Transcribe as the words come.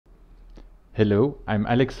Hello, I'm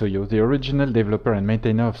Alex Soyo, the original developer and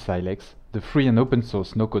maintainer of Silex, the free and open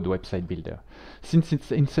source no-code website builder. Since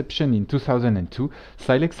its inception in 2002,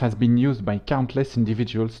 Silex has been used by countless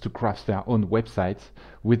individuals to craft their own websites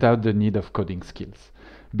without the need of coding skills.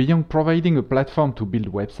 Beyond providing a platform to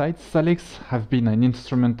build websites, Silex has been an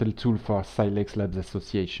instrumental tool for Silex Labs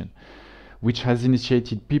Association, which has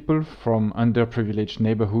initiated people from underprivileged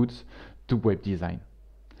neighborhoods to web design.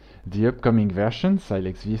 The upcoming version,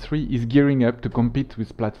 Silex v3, is gearing up to compete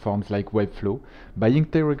with platforms like Webflow by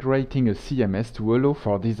integrating a CMS to allow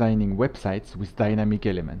for designing websites with dynamic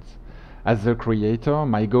elements. As the creator,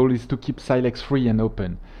 my goal is to keep Silex free and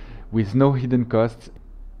open, with no hidden costs.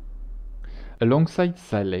 Alongside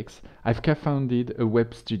Silex, I've co-founded a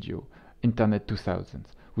web studio, Internet 2000,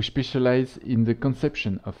 which specializes in the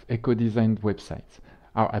conception of eco-designed websites.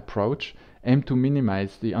 Our approach aims to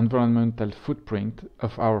minimize the environmental footprint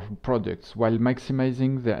of our products while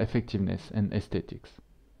maximizing their effectiveness and aesthetics.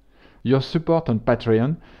 Your support on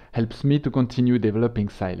Patreon helps me to continue developing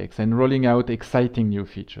Silex and rolling out exciting new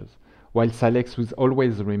features. While Silex will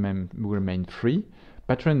always remain free,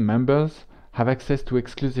 Patreon members have access to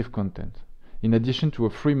exclusive content. In addition to a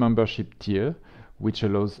free membership tier, which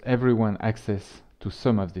allows everyone access to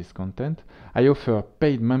some of this content, I offer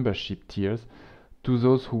paid membership tiers to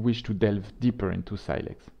those who wish to delve deeper into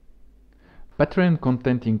Silex. Patreon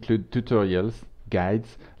content includes tutorials,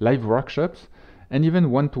 guides, live workshops, and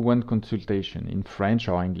even one-to-one consultation in French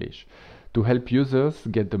or English to help users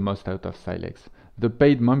get the most out of Silex. The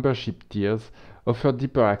paid membership tiers offer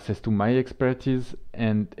deeper access to my expertise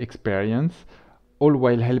and experience, all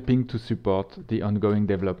while helping to support the ongoing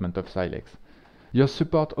development of Silex. Your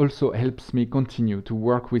support also helps me continue to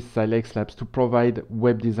work with Silex Labs to provide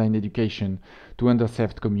web design education to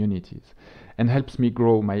underserved communities, and helps me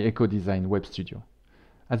grow my eco-design web studio.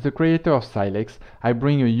 As the creator of Silex, I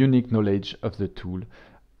bring a unique knowledge of the tool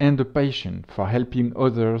and a passion for helping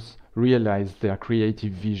others realize their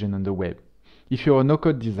creative vision on the web. If you're a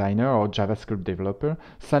no-code designer or JavaScript developer,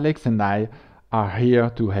 Silex and I are here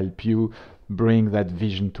to help you bring that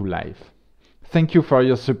vision to life. Thank you for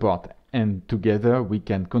your support, and together we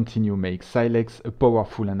can continue make Silex a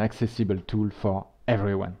powerful and accessible tool for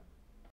everyone.